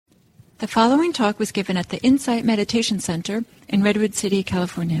The following talk was given at the Insight Meditation Center in Redwood City,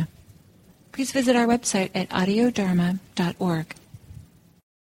 California. Please visit our website at audiodharma.org.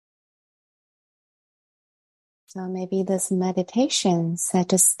 So maybe this meditation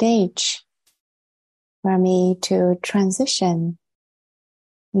set a stage for me to transition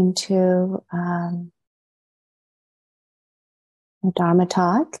into the Dharma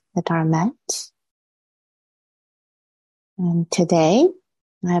talk, the Dharmette. And today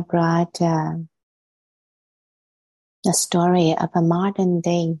I brought the story of a modern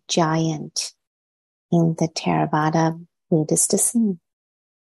day giant in the Theravada Buddhist scene.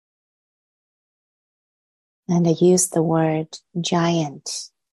 And I used the word giant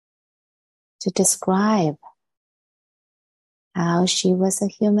to describe how she was a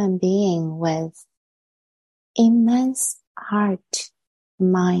human being with immense heart,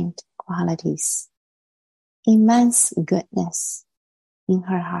 mind qualities, immense goodness in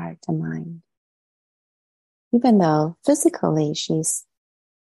her heart and mind. Even though physically she's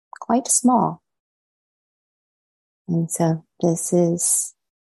quite small. And so this is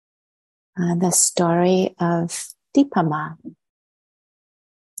the story of Dipa.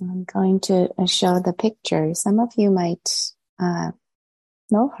 I'm going to show the picture. Some of you might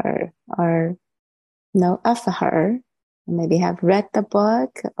know her or know of her, maybe have read the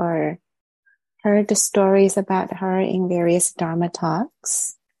book or heard the stories about her in various Dharma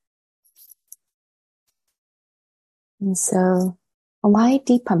talks. And so, why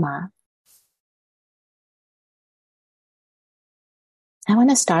Dipa? I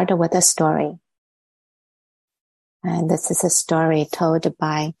want to start with a story. And this is a story told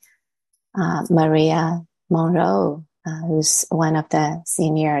by Maria Monroe, who's one of the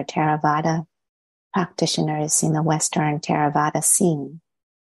senior Theravada practitioners in the Western Theravada scene.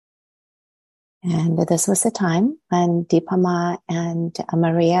 And this was the time when Dipa and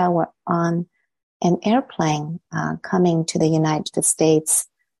Maria were on an airplane coming to the United States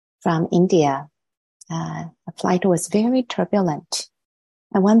from India. The flight was very turbulent.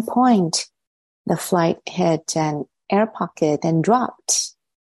 At one point, the flight hit an air pocket and dropped.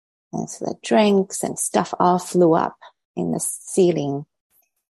 And so the drinks and stuff all flew up in the ceiling.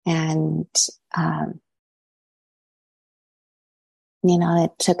 And,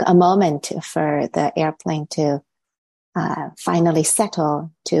 it took a moment for the airplane to finally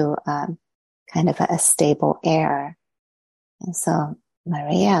settle to kind of a stable air. And so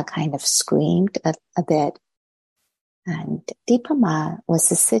Maria kind of screamed a bit. And Dipa was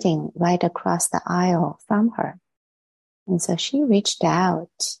sitting right across the aisle from her. And so she reached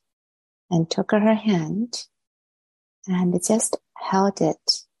out and took her hand and just held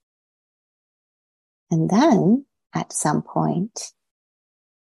it. And then at some point,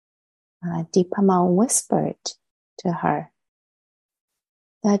 Dipa whispered to her,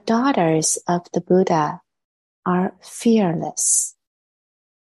 "The daughters of the Buddha are fearless."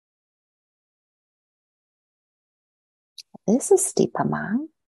 This is Dipa,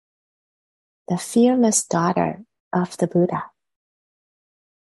 the fearless daughter of the Buddha.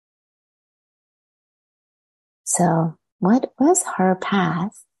 So what was her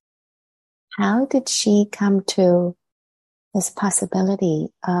path? How did she come to this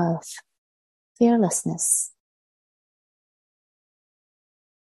possibility of fearlessness?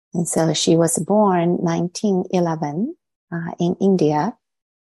 And so she was born 1911 in India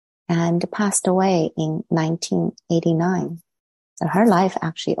and passed away in 1989. So her life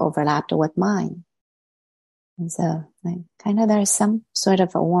actually overlapped with mine. And so there's some sort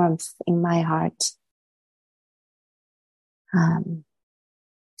of a warmth in my heart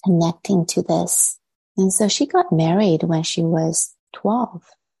connecting to this. And so she got married when she was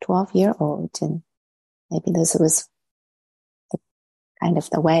 12-year-old. And maybe this was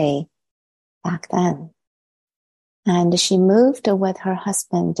the way back then. And she moved with her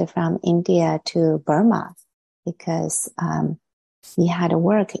husband from India to Burma because he had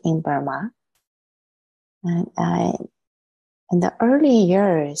work in Burma. And in the early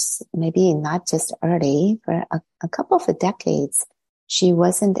years, maybe not just early, for a couple of decades, she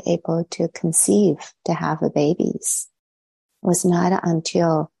wasn't able to conceive, to have babies. It was not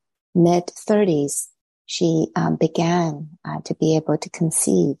until mid-30s she began to be able to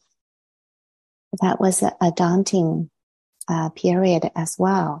conceive. That was a daunting period as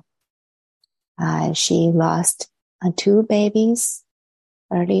well. She lost 2 babies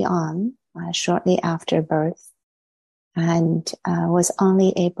early on, shortly after birth, and was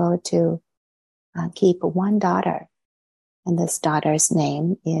only able to keep 1 daughter. And this daughter's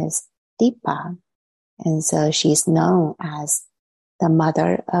name is Dipa. And so she's known as the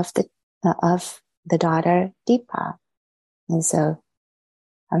mother of the daughter Dipa. And so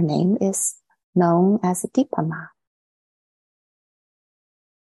Her name is known as Dipa.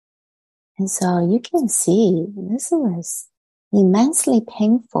 And so you can see this was immensely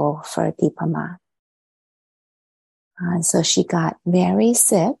painful for Dipa. And so she got very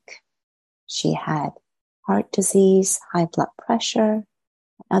sick. She had heart disease, high blood pressure,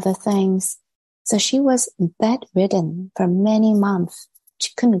 other things. So she was bedridden for many months.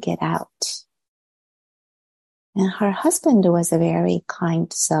 She couldn't get out. And her husband was a very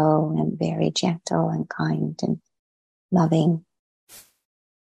kind soul and very gentle and kind and loving.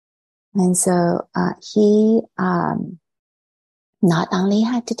 And so he not only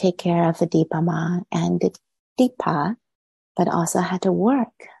had to take care of the Dipa and the Dipa, but also had to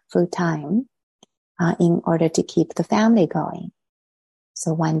work full time in order to keep the family going.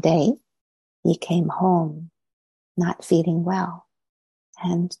 So one day he came home not feeling well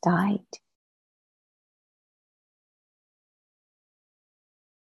and died.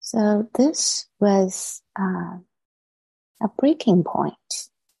 So this was a breaking point.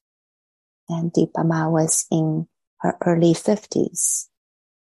 And Dipa was in her early 50s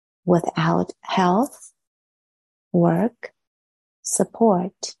without health, work,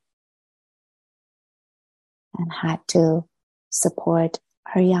 support, and had to support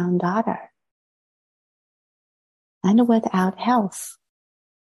her young daughter. And without health.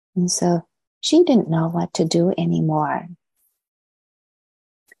 And so she didn't know what to do anymore.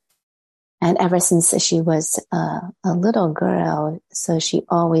 And ever since she was a little girl, so she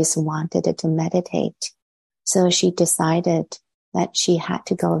always wanted to meditate. So she decided that she had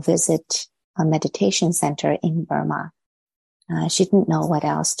to go visit a meditation center in Burma. She didn't know what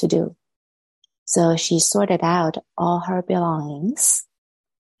else to do. So she sorted out all her belongings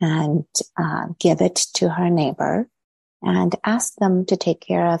and give it to her neighbor and asked them to take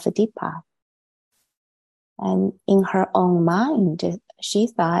care of Dipa. And in her own mind, she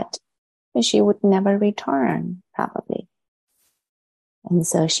thought she would never return, probably. And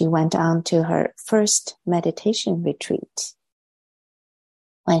so she went on to her first meditation retreat.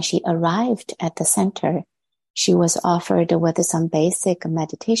 When she arrived at the center, she was offered with some basic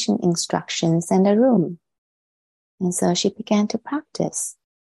meditation instructions and a room. And so she began to practice.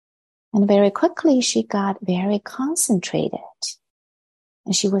 And very quickly, she got very concentrated.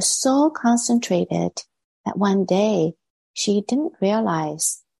 And she was so concentrated that one day she didn't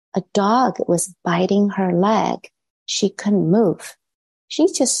realize a dog was biting her leg. She couldn't move. She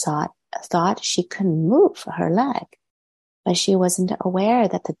just thought she couldn't move her leg, but she wasn't aware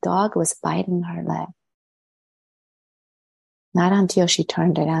that the dog was biting her leg. Not until she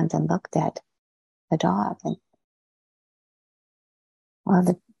turned around and looked at the dog. And well,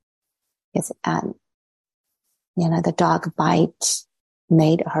 the dog bite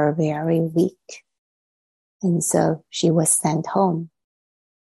made her very weak. And so she was sent home.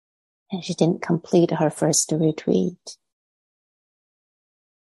 And she didn't complete her first retreat.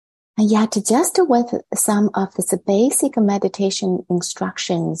 And yet, just with some of the basic meditation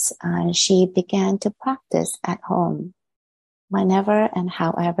instructions, she began to practice at home, whenever and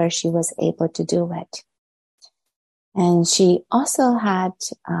however she was able to do it. And she also had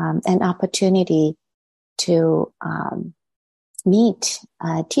an opportunity to meet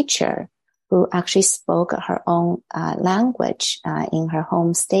a teacher who actually spoke her own language in her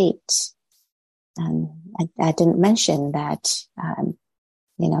home state. And I didn't mention that,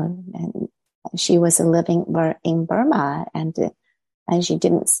 she was living in Burma and she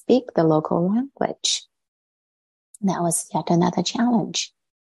didn't speak the local language. That was yet another challenge.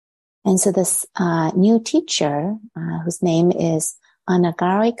 And so this new teacher, whose name is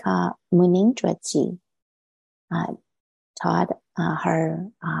Anagarika Munindraji, taught her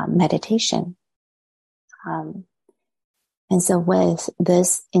meditation. And so with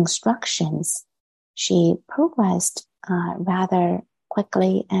these instructions, she progressed rather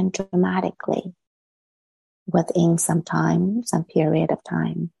quickly and dramatically within some period of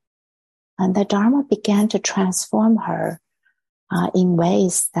time. And the Dharma began to transform her in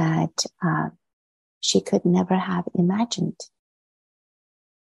ways that she could never have imagined.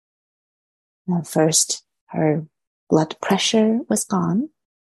 First, her blood pressure was gone.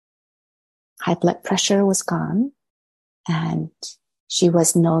 High blood pressure was gone. And she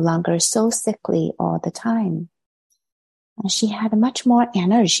was no longer so sickly all the time. And she had much more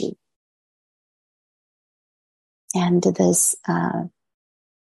energy. And this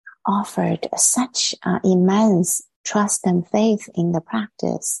offered such immense trust and faith in the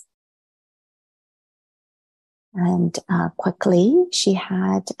practice. And quickly, she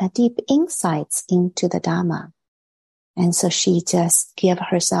had deep insights into the Dhamma. And so she just gave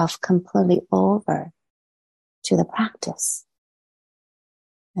herself completely over to the practice.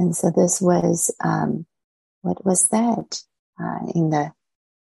 And so this was what was said in the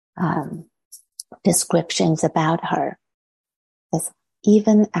descriptions about her. That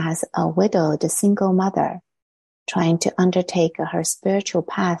even as a widowed single mother trying to undertake her spiritual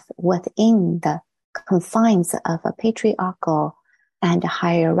path within the confines of a patriarchal and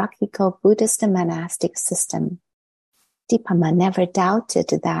hierarchical Buddhist monastic system, Dipa never doubted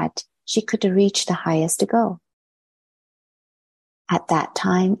that she could reach the highest goal. At that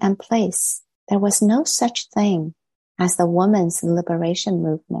time and place, there was no such thing as the women's liberation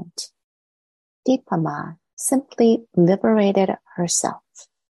movement. Dipa simply liberated herself.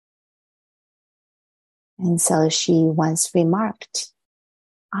 And so she once remarked,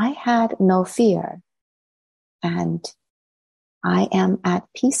 "I had no fear, and I am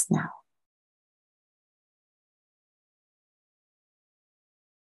at peace now."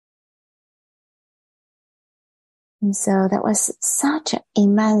 And so that was such an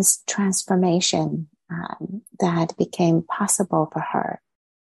immense transformation that became possible for her.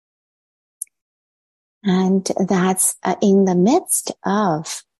 And that's in the midst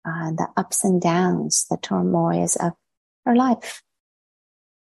of the ups and downs, the turmoils of her life.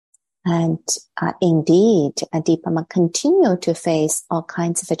 And indeed, Dipa continued to face all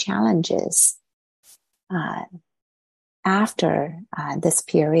kinds of challenges after this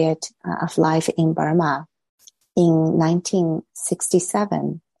period of life in Burma. In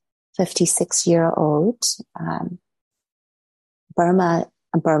 1967, 56-year-old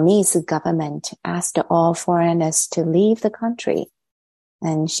Burmese government asked all foreigners to leave the country,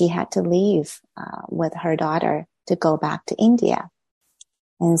 and she had to leave with her daughter to go back to India.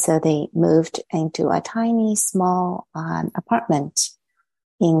 And so they moved into a tiny, small apartment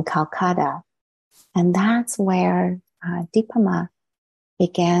in Calcutta, and that's where Dipa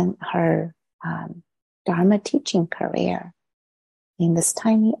began her Dharma teaching career in this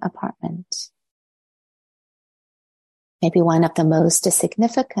tiny apartment. Maybe one of the most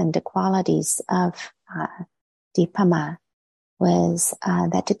significant qualities of Dipa was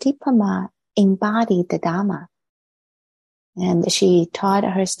that Dipa embodied the Dhamma. And she taught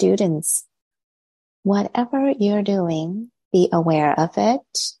her students, whatever you're doing, be aware of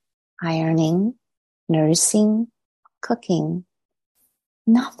it, ironing, nursing, cooking.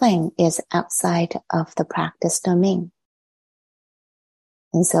 Nothing is outside of the practice domain.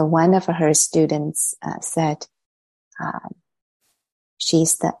 And so one of her students said,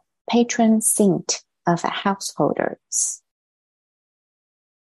 she's the patron saint of householders.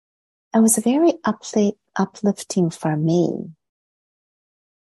 It was very uplifting for me.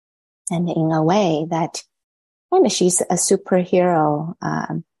 And in a way that she's a superhero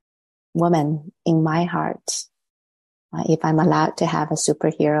woman in my heart. If I'm allowed to have a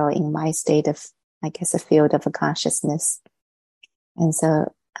superhero in my state of, I guess, a field of consciousness. And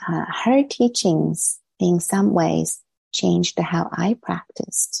so her teachings in some ways changed how I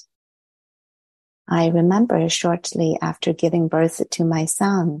practiced. I remember shortly after giving birth to my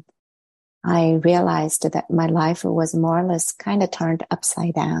son, I realized that my life was more or less kind of turned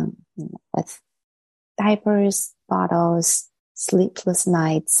upside down, with diapers, bottles, sleepless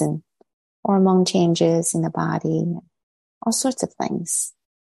nights, and hormone changes in the body, all sorts of things.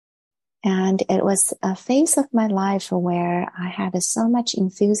 And it was a phase of my life where I had so much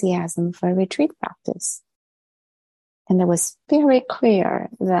enthusiasm for retreat practice. And it was very clear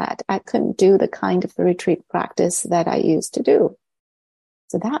that I couldn't do the kind of retreat practice that I used to do.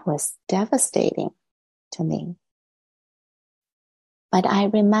 So that was devastating to me. But I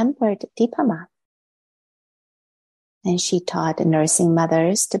remembered Dipa, and she taught nursing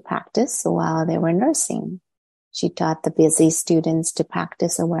mothers to practice while they were nursing. She taught the busy students to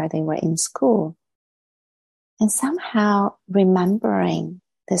practice while they were in school. And somehow remembering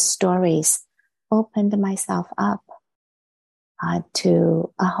the stories opened myself up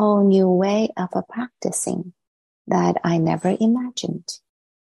to a whole new way of practicing that I never imagined.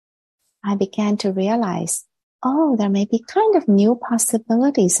 I began to realize, there may be kind of new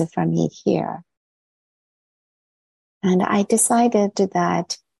possibilities for me here. And I decided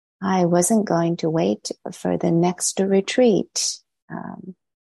that I wasn't going to wait for the next retreat.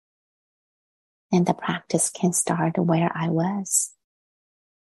 And the practice can start where I was.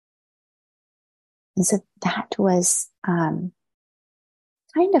 And so that was kind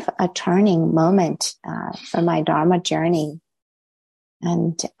of a turning moment for my Dharma journey.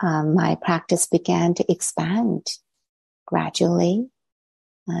 And my practice began to expand gradually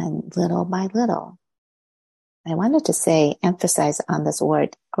and little by little. I wanted to emphasize on this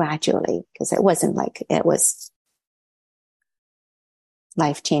word gradually, because it wasn't like it was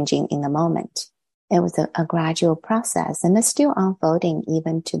life-changing in the moment. It was a gradual process, and it's still unfolding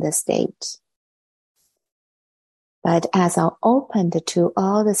even to this date. But as I opened to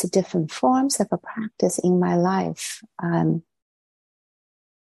all these different forms of a practice in my life,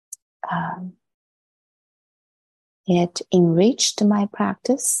 it enriched my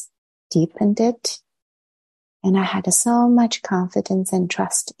practice, deepened it, and I had so much confidence and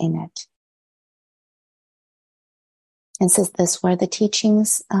trust in it. And so these were the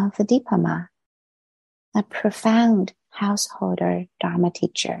teachings of Dipa, a profound householder Dharma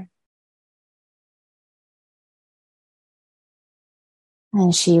teacher.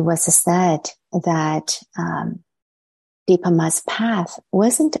 And she was said that Dipama's path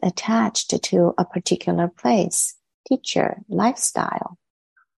wasn't attached to a particular place, teacher, lifestyle,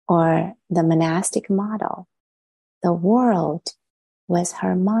 or the monastic model. The world was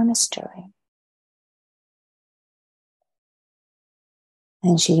her monastery.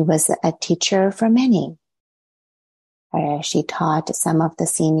 And she was a teacher for many. She taught some of the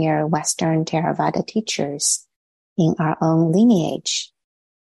senior Western Theravada teachers in our own lineage.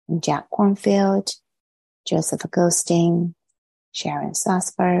 Jack Kornfield, Joseph Goldstein, Sharon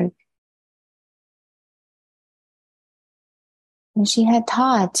Salzberg. And she had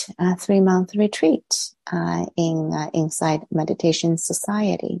taught a 3-month retreat in Insight Meditation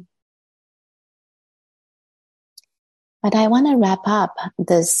Society. But I want to wrap up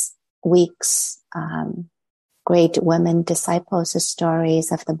this week's great women disciples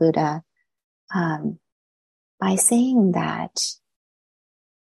stories of the Buddha by saying that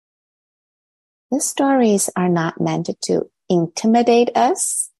the stories are not meant to intimidate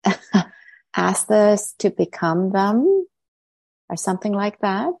us, ask us to become them, or something like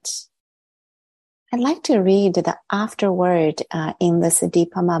that. I'd like to read the afterword in this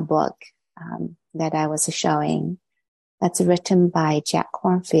Dipama book that I was showing. That's written by Jack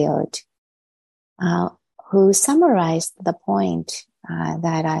Kornfield, who summarized the point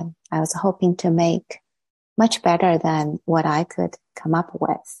that I was hoping to make much better than what I could come up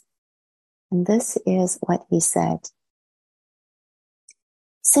with. And this is what he said.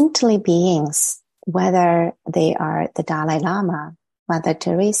 Saintly beings, whether they are the Dalai Lama, Mother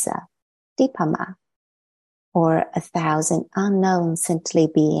Teresa, Dipama, or 1,000 unknown saintly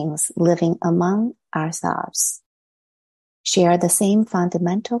beings living among ourselves, share the same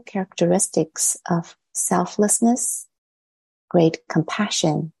fundamental characteristics of selflessness, great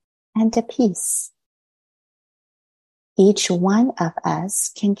compassion, and peace. Each one of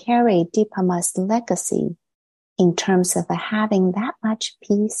us can carry Dipama's legacy in terms of having that much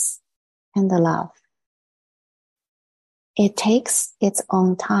peace and love. It takes its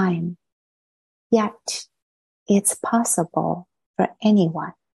own time, yet it's possible for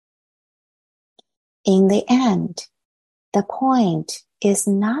anyone. In the end, the point is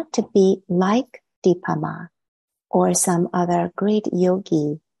not to be like Dipama or some other great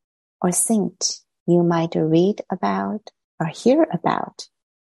yogi or saint you might read about or hear about.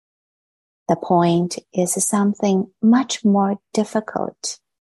 The point is something much more difficult.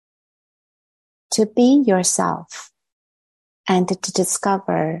 To be yourself and to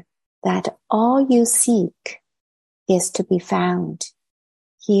discover that all you seek is to be found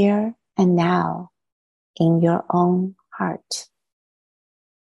here and now in your own heart.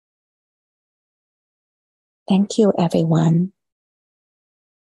 Thank you, everyone.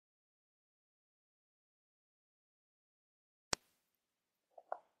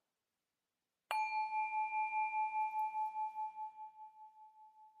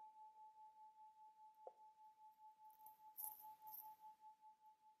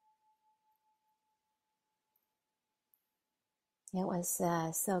 It was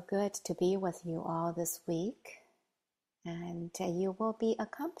so good to be with you all this week. And you will be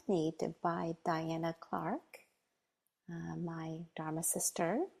accompanied by Diana Clark, my Dharma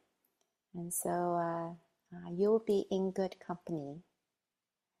sister. And so you'll be in good company.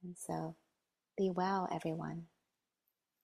 And so be well, everyone.